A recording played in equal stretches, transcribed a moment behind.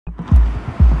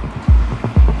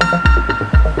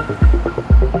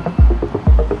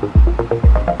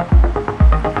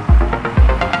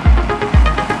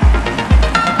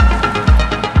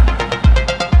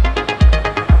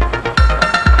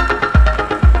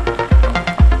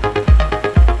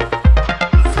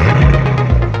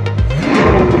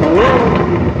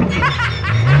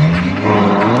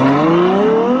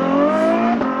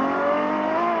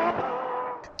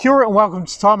and welcome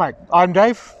to Tarmac. I'm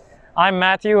Dave. I'm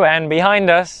Matthew, and behind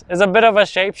us is a bit of a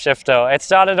shapeshifter. It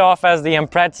started off as the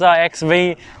Impreza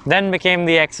XV, then became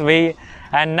the XV,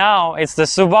 and now it's the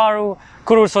Subaru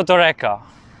Crosstrek.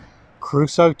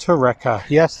 Crosstrek,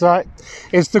 yes, right.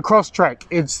 It's the Crosstrek.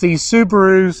 It's the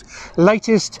Subaru's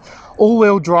latest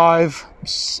all-wheel drive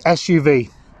SUV.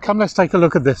 Come, let's take a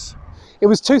look at this. It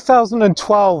was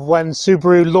 2012 when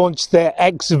Subaru launched their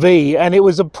XV, and it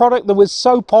was a product that was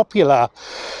so popular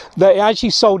that it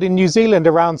actually sold in New Zealand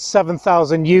around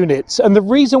 7,000 units. And the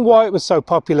reason why it was so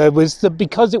popular was that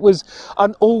because it was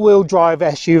an all-wheel drive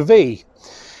SUV.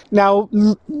 Now,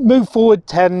 move forward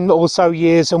 10 or so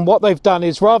years, and what they've done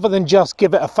is rather than just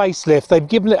give it a facelift, they've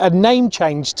given it a name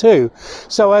change too.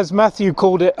 So as Matthew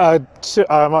called it, I'm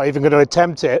not even going to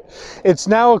attempt it, it's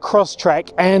now a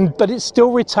Crosstrek, but it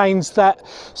still retains that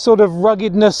sort of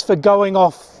ruggedness for going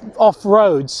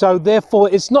off-road. So therefore,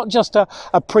 it's not just a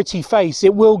pretty face.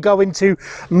 It will go into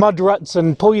mud ruts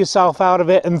and pull yourself out of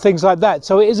it and things like that.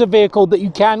 So it is a vehicle that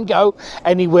you can go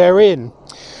anywhere in.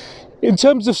 In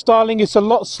terms of styling, it's a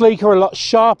lot sleeker, a lot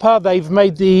sharper. They've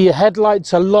made the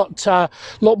headlights a lot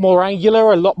more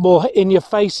angular, a lot more in your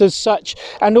face as such.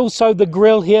 And also the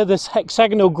grille here, this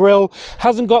hexagonal grille,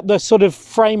 hasn't got the sort of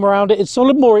frame around it. It's sort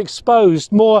of more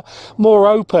exposed, more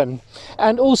open.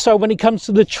 And also when it comes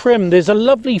to the trim, there's a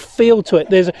lovely feel to it.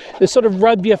 There's sort of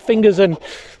rub your fingers and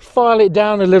file it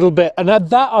down a little bit, and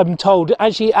that, I'm told,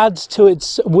 actually adds to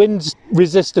its wind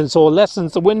resistance or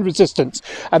lessens the wind resistance,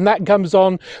 and that comes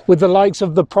on with the likes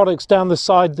of the products down the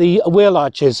side, the wheel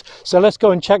arches. So let's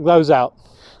go and check those out.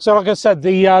 So like I said,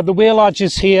 the wheel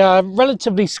arches here,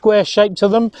 relatively square shape to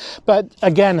them, but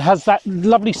again has that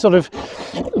lovely sort of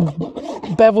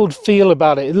beveled feel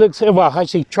about it. It looks, well,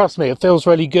 actually, trust me, it feels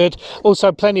really good.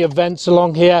 Also plenty of vents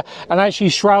along here, and actually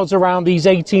shrouds around these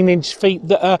 18-inch feet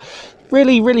that are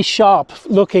really sharp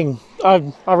looking.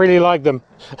 I really like them.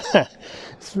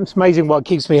 It's amazing what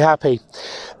keeps me happy.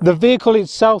 The vehicle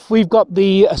itself, we've got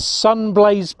the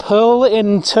Sunblaze Pearl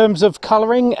in terms of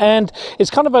colouring, and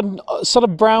it's kind of a sort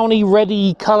of browny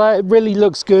reddy colour. It really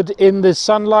looks good in the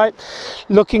sunlight.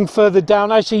 Looking further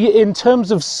down, actually in terms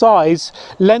of size,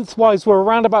 lengthwise we're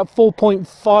around about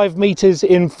 4.5 metres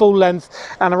in full length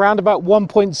and around about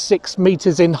 1.6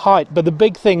 metres in height. But the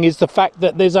big thing is the fact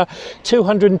that there's a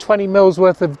 220 mils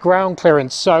worth of ground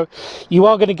clearance, so you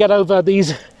are going to get over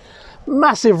these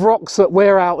massive rocks that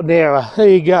we're out nearer. There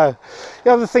you go.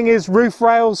 The other thing is roof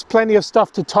rails, plenty of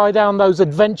stuff to tie down those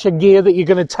adventure gear that you're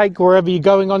going to take wherever you're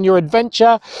going on your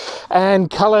adventure, and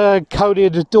color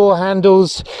coded door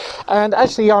handles. And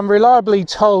actually I'm reliably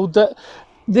told that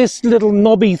this little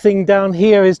knobby thing down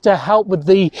here is to help with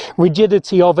the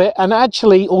rigidity of it, and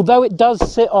actually, although it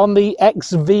does sit on the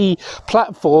XV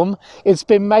platform, it's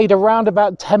been made around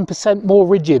about 10% more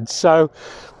rigid. So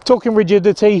talking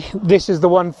rigidity, this is the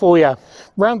one for you.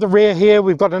 Round the rear here,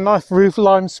 we've got a nice roof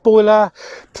line spoiler,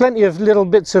 plenty of little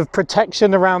bits of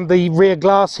protection around the rear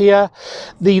glass here.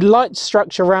 The light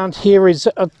structure around here is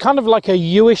kind of like a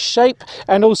U-ish shape,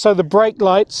 and also the brake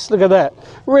lights, look at that,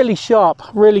 really sharp,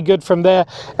 really good from there,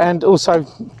 and also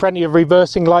plenty of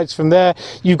reversing lights from there.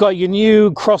 You've got your new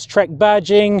Crosstrek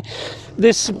badging.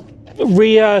 This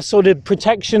rear sort of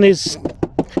protection is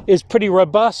pretty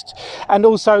robust, and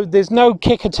also there's no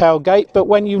kicker tailgate, but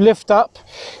when you lift up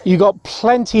you got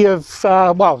plenty of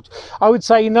well, I would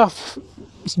say enough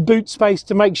boot space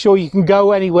to make sure you can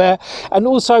go anywhere. And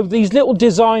also these little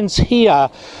designs here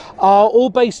are all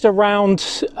based around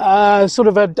sort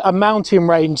of a mountain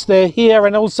range. They're here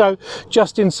and also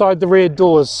just inside the rear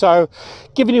doors, so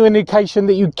giving you an indication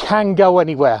that you can go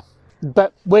anywhere.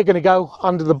 But we're going to go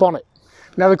under the bonnet.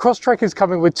 Now the Crosstrek is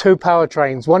coming with two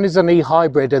powertrains. One is an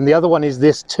e-hybrid and the other one is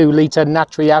this 2-litre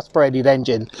naturally aspirated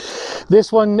engine.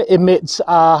 This one emits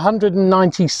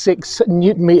 196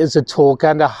 newton meters of torque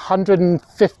and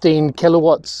 115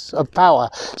 kilowatts of power.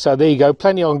 So there you go,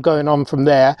 plenty on going on from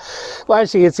there. Well,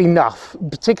 actually it's enough,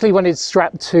 particularly when it's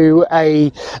strapped to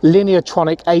a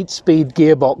Lineartronic 8-speed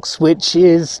gearbox, which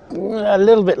is a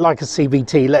little bit like a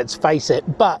CVT, let's face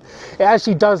it, but it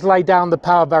actually does lay down the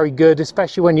power very good,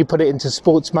 especially when you put it into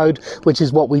sports mode, which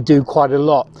is what we do quite a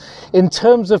lot. In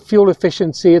terms of fuel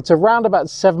efficiency, it's around about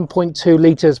 7.2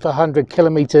 litres per 100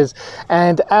 kilometres,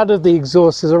 and out of the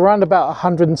exhaust is around about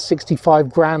 165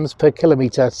 grams per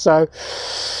kilometre. So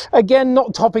again,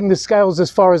 not topping the scales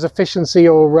as far as efficiency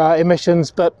or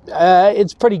emissions, but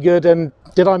it's pretty good. And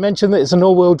did I mention that it's an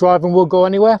all-wheel drive and will go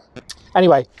anywhere?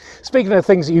 Anyway, speaking of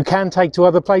things that you can take to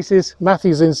other places,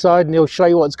 Matthew's inside and he'll show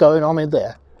you what's going on in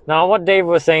there. Now, what Dave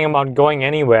was saying about going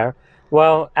anywhere,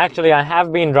 well, actually I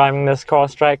have been driving this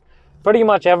Crosstrek pretty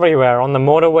much everywhere, on the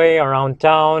motorway, around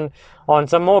town, on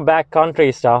some more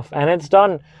backcountry stuff, and it's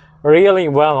done really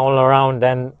well all around.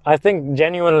 And I think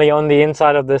genuinely on the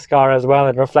inside of this car as well,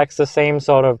 it reflects the same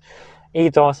sort of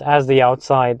ethos as the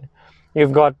outside.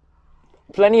 You've got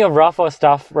plenty of rougher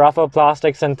stuff, rougher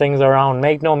plastics and things around,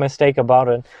 make no mistake about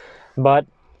it, but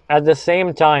at the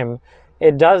same time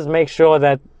it does make sure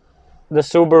that the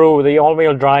Subaru, the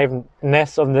all-wheel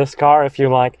drive-ness of this car, if you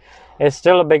like, is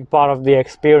still a big part of the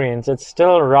experience. It's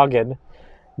still rugged,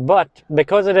 but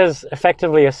because it is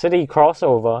effectively a city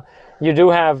crossover, you do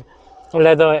have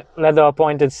leather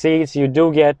appointed seats, you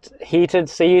do get heated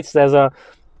seats, there's a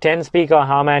 10-speaker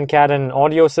Harman Kardon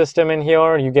audio system in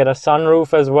here, you get a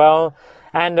sunroof as well,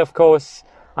 and of course,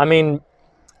 I mean,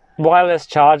 wireless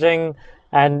charging,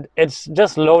 and it's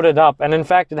just loaded up. And in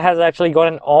fact, it has actually got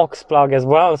an aux plug as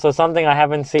well, so something I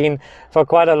haven't seen for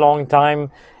quite a long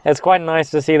time. It's quite nice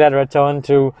to see that return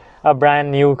to a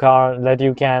brand new car that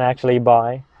you can actually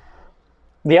buy.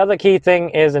 The other key thing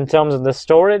is in terms of the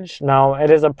storage. Now,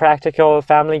 it is a practical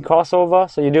family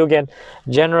crossover, so you do get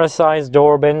generous sized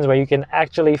door bins where you can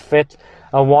actually fit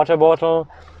a water bottle.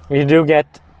 You do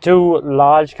get 2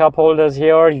 large cup holders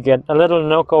here, you get a little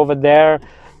nook over there,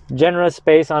 generous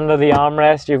space under the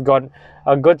armrest, you've got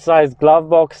a good sized glove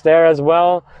box there as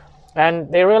well,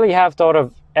 and they really have thought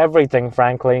of everything,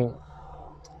 frankly,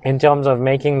 in terms of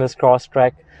making this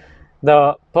Crosstrek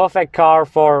the perfect car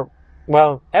for,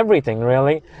 well, everything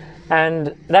really.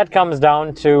 And that comes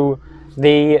down to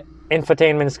the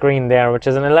infotainment screen there, which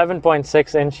is an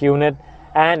 11.6-inch unit,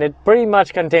 and it pretty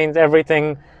much contains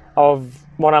everything of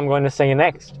what I'm going to say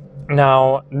next.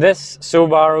 Now, this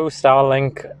Subaru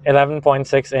Starlink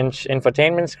 11.6-inch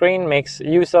infotainment screen makes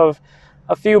use of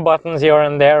a few buttons here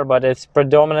and there, but it's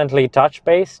predominantly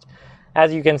touch-based.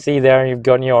 As you can see there, you've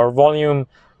got your volume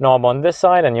knob on this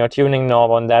side and your tuning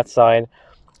knob on that side.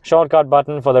 Shortcut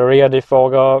button for the rear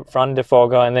defogger, front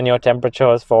defogger, and then your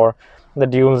temperatures for the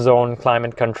dual zone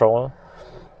climate control.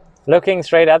 Looking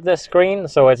straight at the screen,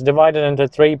 so it's divided into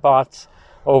 3 parts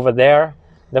over there.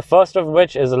 The first of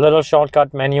which is a little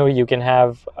shortcut menu. You can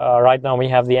have, right now we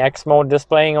have the X mode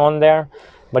displaying on there,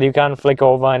 but you can flick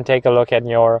over and take a look at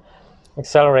your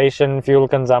acceleration, fuel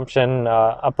consumption,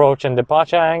 approach and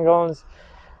departure angles,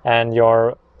 and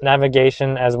your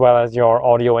navigation as well as your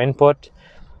audio input.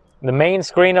 The main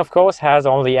screen, of course, has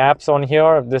all the apps on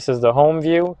here. This is the home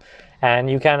view, and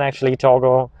you can actually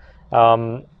toggle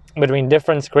between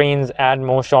different screens, add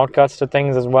more shortcuts to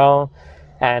things as well.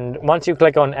 And once you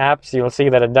click on apps, you'll see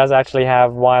that it does actually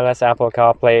have wireless Apple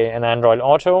CarPlay and Android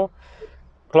Auto.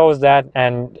 Close that,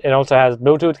 and it also has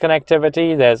Bluetooth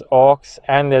connectivity, there's aux,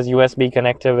 and there's USB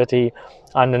connectivity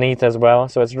underneath as well.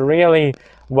 So it's really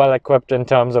well equipped in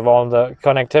terms of all the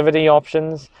connectivity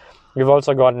options. You've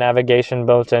also got navigation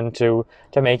built in to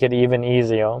make it even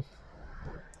easier.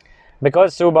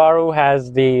 Because Subaru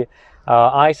has the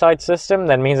eyesight system,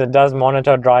 that means it does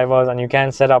monitor drivers, and you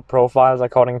can set up profiles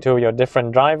according to your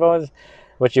different drivers,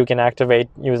 which you can activate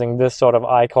using this sort of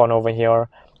icon over here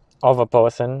of a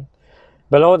person.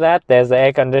 Below that, there's the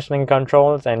air conditioning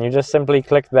controls, and you just simply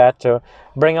click that to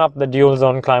bring up the dual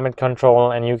zone climate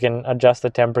control, and you can adjust the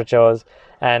temperatures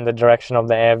and the direction of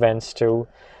the air vents too.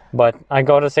 But I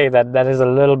gotta say that that is a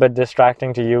little bit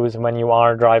distracting to use when you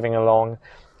are driving along,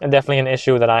 and definitely an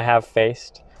issue that I have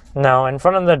faced. Now, in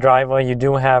front of the driver, you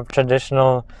do have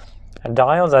traditional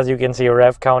dials. As you can see,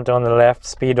 rev counter on the left,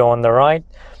 speedo on the right,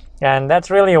 and that's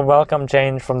really a welcome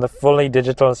change from the fully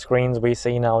digital screens we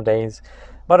see nowadays.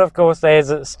 But of course, there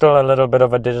is still a little bit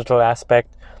of a digital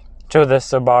aspect to this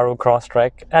Subaru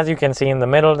Crosstrek. As you can see in the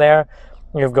middle there,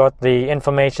 you've got the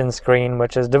information screen,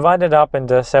 which is divided up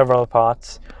into several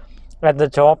parts. At the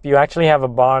top, you actually have a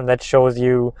bar that shows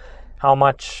you how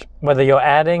much, whether you're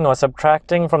adding or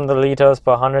subtracting from the liters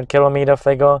per 100 kilometer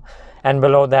figure, and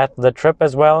below that, the trip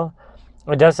as well.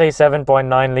 It does say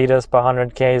 7.9 liters per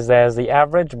 100 k's, there's the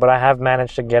average, but I have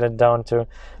managed to get it down to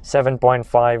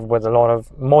 7.5 with a lot of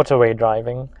motorway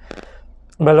driving.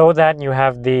 Below that, you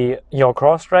have your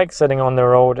Crosstrek sitting on the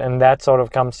road, and that sort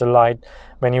of comes to light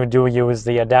when you do use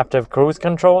the adaptive cruise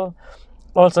control.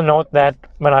 Also note that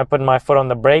when I put my foot on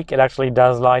the brake, it actually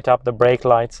does light up the brake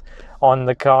lights on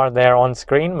the car there on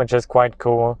screen, which is quite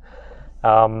cool.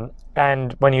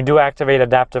 And when you do activate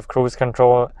adaptive cruise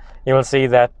control, you will see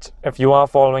that if you are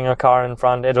following a car in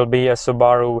front, it'll be a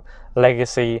Subaru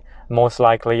Legacy most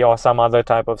likely, or some other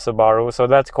type of Subaru. So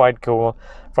that's quite cool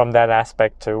from that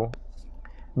aspect too.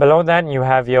 Below that, you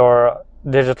have your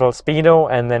digital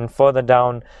speedo, and then further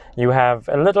down you have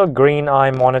a little green eye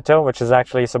monitor, which is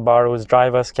actually Subaru's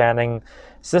driver scanning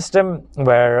system,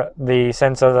 where the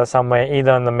sensors are somewhere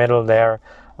either in the middle there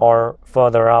or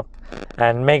further up,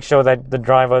 and make sure that the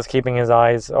driver is keeping his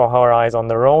eyes or her eyes on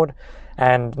the road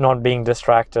and not being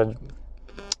distracted,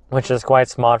 which is quite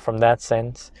smart from that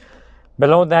sense.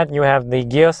 Below that you have the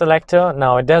gear selector.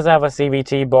 Now it does have a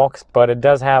CVT box, but it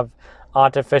does have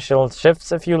artificial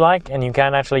shifts if you like, and you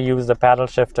can actually use the paddle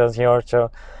shifters here to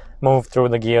move through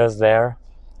the gears there.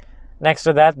 Next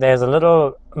to that there's a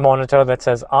little monitor that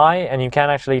says I, and you can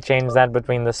actually change that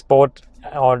between the sport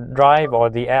or drive or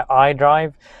the I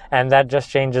drive, and that just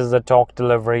changes the torque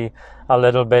delivery a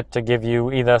little bit to give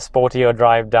you either a sportier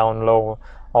drive down low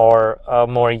or a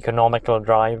more economical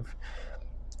drive.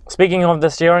 Speaking of the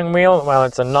steering wheel, well,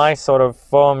 it's a nice sort of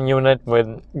firm unit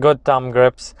with good thumb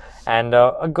grips and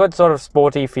a good sort of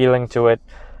sporty feeling to it,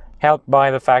 helped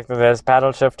by the fact that there's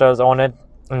paddle shifters on it.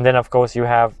 And then of course you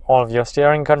have all of your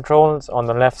steering controls. On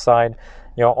the left side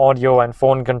your audio and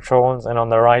phone controls, and on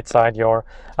the right side your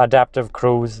adaptive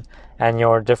cruise and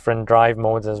your different drive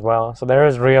modes as well. So there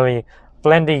is really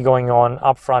plenty going on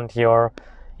up front here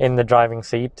in the driving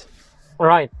seat.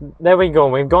 Right, there we go.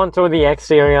 We've gone through the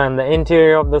exterior and the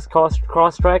interior of this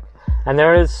Crosstrek, and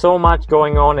there is so much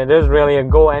going on. It is really a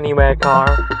go anywhere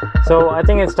car. So I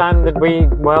think it's time that we,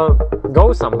 well,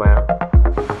 go somewhere.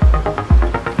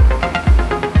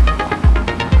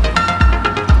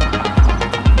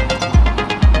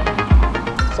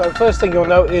 So first thing you'll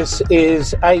notice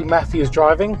is A, Matthew's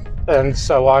driving, and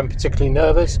so I'm particularly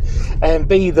nervous, and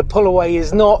B, the pull away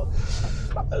is not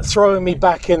throwing me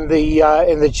back in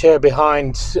the chair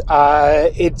behind.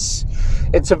 It's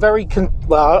a very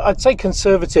well, I'd say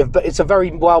conservative, but it's a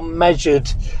very well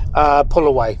measured pull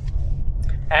away.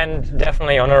 And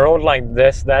definitely on a road like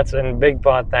this, that's in big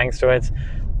part thanks to its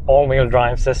all-wheel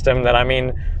drive system. That, I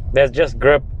mean, there's just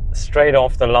grip straight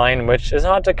off the line, which is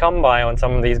hard to come by on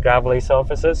some of these gravelly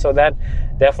surfaces. So that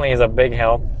definitely is a big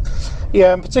help.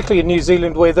 Yeah, and particularly in New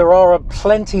Zealand, where there are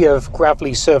plenty of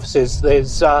gravelly surfaces.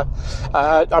 There's,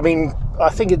 I mean, I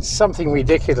think it's something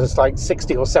ridiculous, like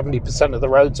 60 or 70% of the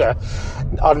roads are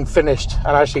unfinished.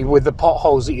 And actually, with the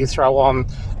potholes that you throw on,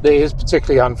 it is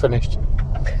particularly unfinished.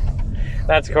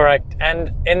 That's correct.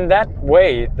 And in that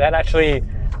way, that actually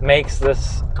makes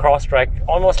this Crosstrek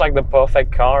almost like the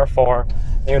perfect car for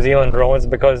New Zealand roads,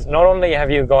 because not only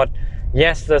have you got,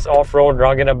 yes, this off-road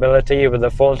rugged ability with the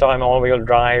full-time all-wheel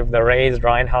drive, the raised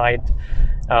ride height,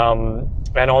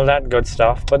 and all that good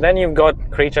stuff, but then you've got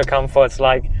creature comforts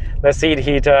like the seat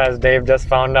heater, as Dave just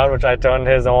found out, which I turned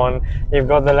his on. You've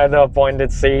got the leather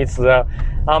appointed seats, the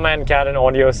Harman Kardon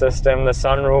audio system, the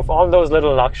sunroof, all those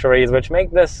little luxuries which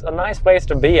make this a nice place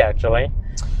to be, actually.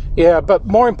 Yeah, but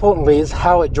more importantly is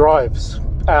how it drives.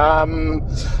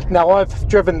 Now, I've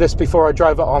driven this before. I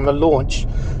drove it on the launch.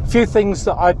 A few things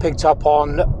that I picked up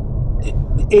on: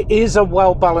 it is a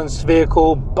well-balanced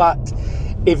vehicle, but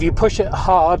if you push it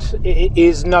hard, it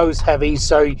is nose heavy,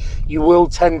 so you will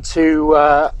tend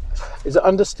to is it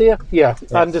understeer? Yeah,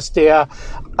 yes. Understeer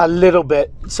a little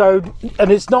bit. So,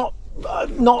 and it's not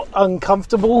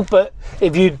uncomfortable, but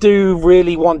if you do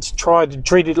really want to try to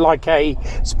treat it like a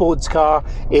sports car,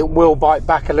 it will bite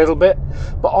back a little bit.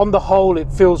 But on the whole,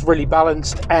 it feels really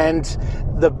balanced. And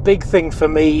the big thing for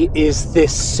me is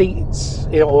this seats,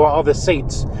 or other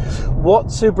seats. What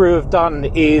Subaru have done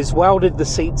is welded the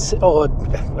seats, or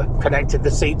connected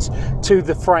the seats to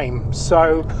the frame.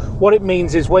 So what it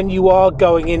means is when you are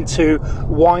going into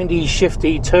windy,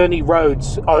 shifty, turny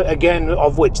roads, again,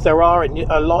 of which there are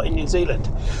a lot in New Zealand,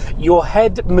 your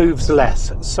head moves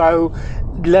less. So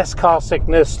less car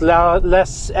sickness,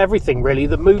 less everything really.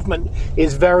 The movement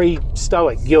is very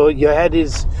stoic. Your head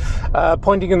is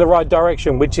pointing in the right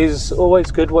direction, which is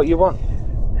always good, what you want.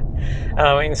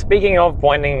 I mean, speaking of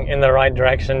pointing in the right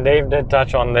direction, Dave did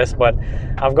touch on this, but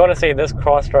I've got to say this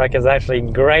Crosstrek is actually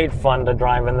great fun to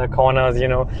drive in the corners. You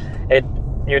know,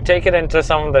 you take it into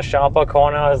some of the sharper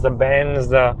corners, the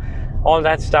bends, all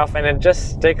that stuff, and it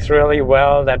just sticks really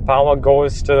well. That power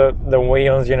goes to the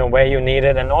wheels, you know, where you need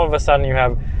it, and all of a sudden you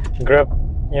have grip,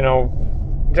 you know,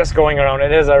 just going around.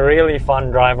 It is a really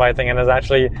fun drive, I think, and it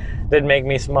actually did make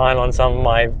me smile on some of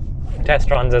my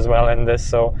test runs as well in this.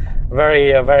 So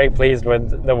very pleased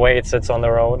with the way it sits on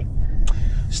the road.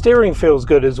 Steering feels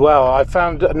good as well. I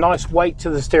found a nice weight to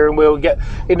the steering wheel, get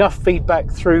enough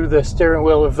feedback through the steering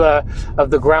wheel of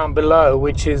the ground below,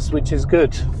 which is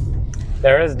good.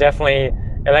 There is definitely,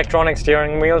 electronic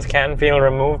steering wheels can feel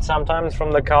removed sometimes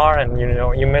from the car, and you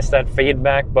know, you miss that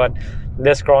feedback, but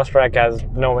this Crosstrek has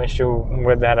no issue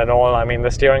with that at all. I mean, the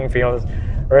steering feels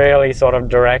really sort of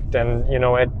direct, and you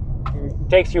know, it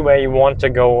takes you where you want to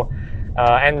go.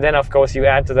 And then of course you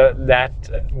add to that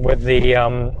with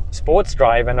the sports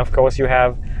drive, and of course you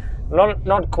have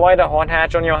not quite a hot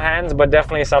hatch on your hands, but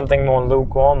definitely something more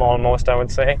lukewarm almost, I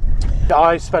would say.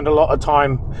 I spend a lot of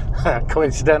time,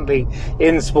 coincidentally,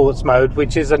 in sports mode,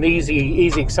 which is an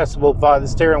easy accessible via the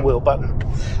steering wheel button,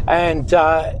 and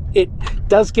it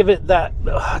does give it that.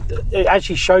 It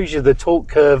actually shows you the torque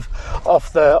curve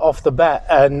off the bat,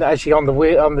 and actually on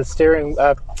the steering.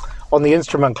 On the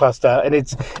instrument cluster, and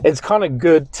it's kind of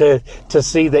good to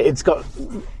see that it's got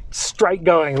straight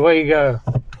going. Where you go.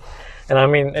 And I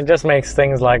mean, it just makes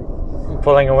things like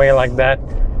pulling away like that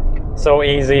so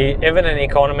easy. Even in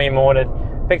economy mode, it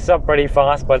picks up pretty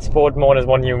fast, but sport mode is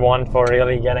what you want for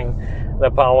really getting the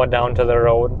power down to the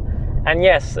road. And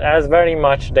yes, as very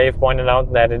much Dave pointed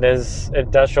out, that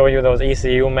it does show you those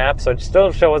ECU maps, so it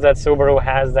still shows that Subaru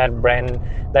has that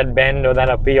bend or that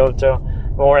appeal to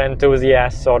more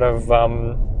enthusiast sort of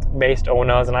based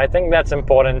owners, and I think that's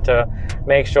important to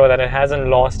make sure that it hasn't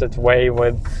lost its way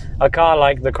with a car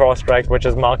like the Crosstrek, which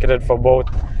is marketed for both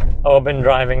urban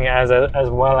driving as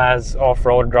well as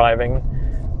off-road driving.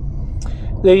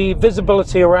 The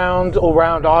visibility around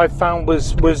I found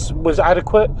was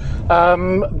adequate. I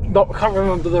can't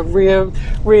remember the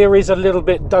rear is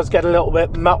does get a little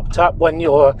bit mopped up when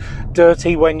you're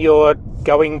dirty, when you're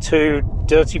going to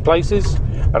dirty places,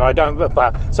 and I don't.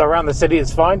 So around the city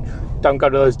it's fine. Don't go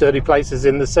to those dirty places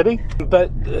in the city,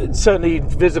 but certainly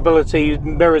visibility,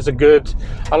 mirrors are good.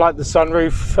 I like the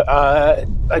sunroof.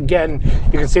 Again,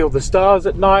 you can see all the stars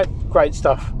at night. Great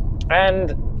stuff.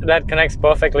 And that connects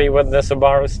perfectly with the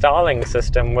Subaru styling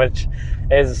system, which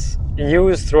is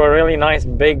used through a really nice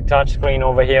big touchscreen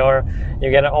over here. You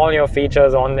get all your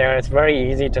features on there. It's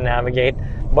very easy to navigate,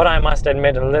 but I must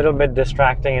admit a little bit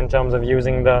distracting in terms of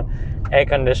using the air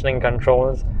conditioning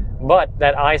controls. But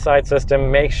that eyesight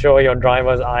system makes sure your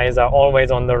driver's eyes are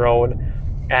always on the road.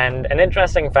 And an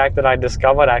interesting fact that I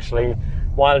discovered actually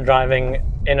while driving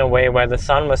in a way where the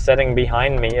sun was setting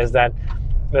behind me is that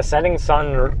the setting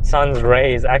sun's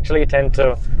rays actually tend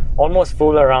to almost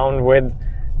fool around with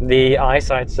the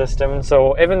eyesight system.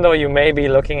 So even though you may be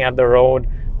looking at the road,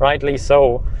 rightly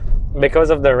so, because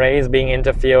of the rays being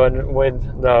interfered with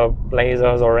the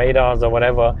lasers or radars or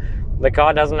whatever, the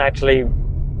car doesn't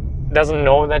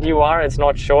know that you are. It's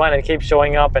not sure, and it keeps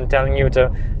showing up and telling you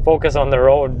to focus on the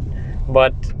road,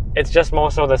 but it's just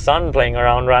more so the sun playing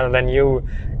around rather than you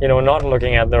not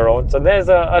looking at the road. So there's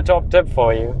a top tip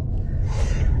for you.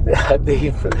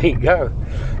 There you go.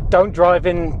 Don't drive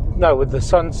with the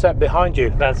sunset behind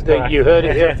you. That's correct. You heard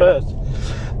it here first.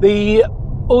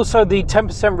 Also the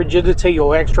 10% rigidity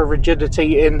or extra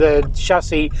rigidity in the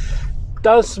chassis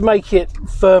does make it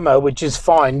firmer, which is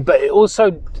fine, but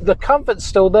the comfort's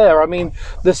still there. I mean,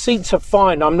 the seats are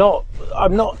fine. I'm not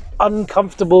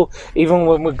uncomfortable even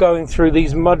when we're going through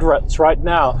these mud ruts right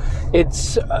now.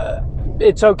 It's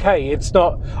okay. It's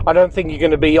not. I don't think you're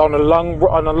going to be on a long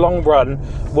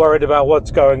run worried about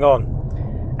what's going on.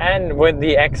 And with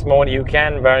the X mode, you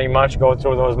can very much go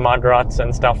through those mud ruts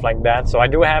and stuff like that. So I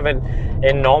do have it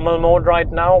in normal mode right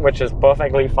now, which is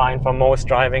perfectly fine for most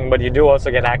driving, but you do also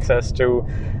get access to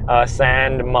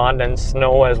sand, mud, and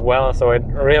snow as well. So it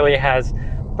really has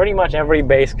pretty much every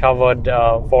base covered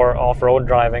for off-road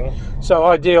driving. So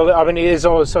ideal. I mean, it is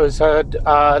also an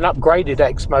upgraded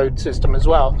X mode system as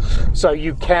well. So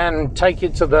you can take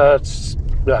it to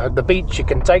the beach, you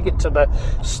can take it to the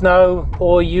snow,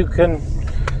 or you can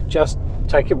just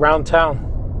take it round town.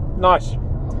 Nice.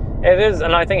 It is,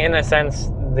 and I think in a sense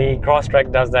the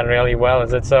Crosstrek does that really well.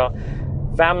 It's a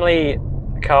family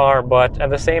car, but at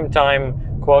the same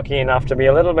time quirky enough to be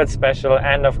a little bit special,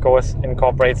 and of course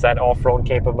incorporates that off-road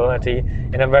capability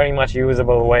in a very much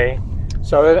usable way.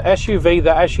 So an SUV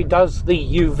that actually does the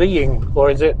UVing, or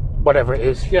is it whatever it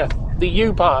is? Yeah, the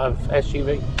U part of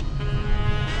SUV.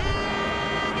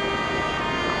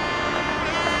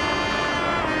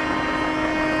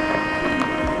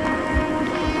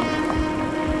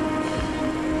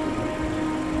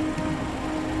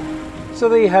 So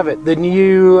there you have it, the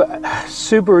new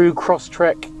Subaru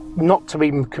Crosstrek, not to be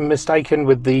mistaken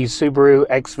with the Subaru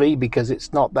XV, because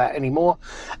it's not that anymore.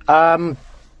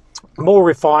 More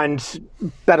refined,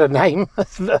 better name,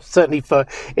 certainly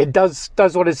it does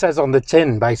what it says on the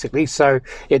tin, basically. So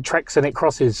it treks and it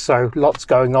crosses, so lots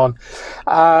going on.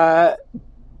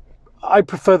 I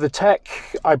prefer the tech.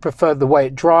 I prefer the way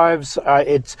it drives.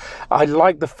 I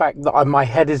like the fact that my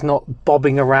head is not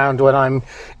bobbing around when I'm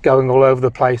going all over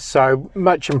the place. So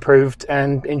much improved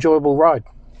and enjoyable ride.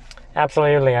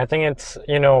 Absolutely. I think it's,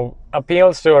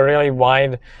 appeals to a really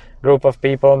wide group of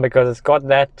people because it's got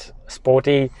that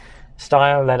sporty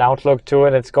style, that outlook to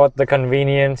it. It's got the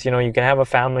convenience, you can have a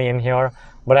family in here,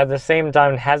 but at the same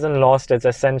time it hasn't lost its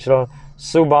essential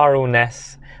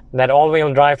Subaru-ness. That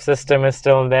all-wheel drive system is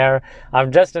still there.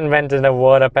 I've just invented a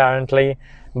word apparently,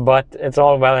 but it's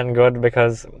all well and good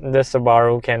because this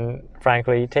Subaru can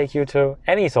frankly take you to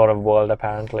any sort of world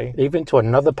apparently. Even to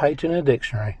another page in a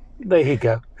dictionary. There you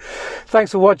go.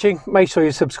 Thanks for watching. Make sure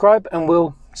you subscribe and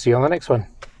we'll see you on the next one.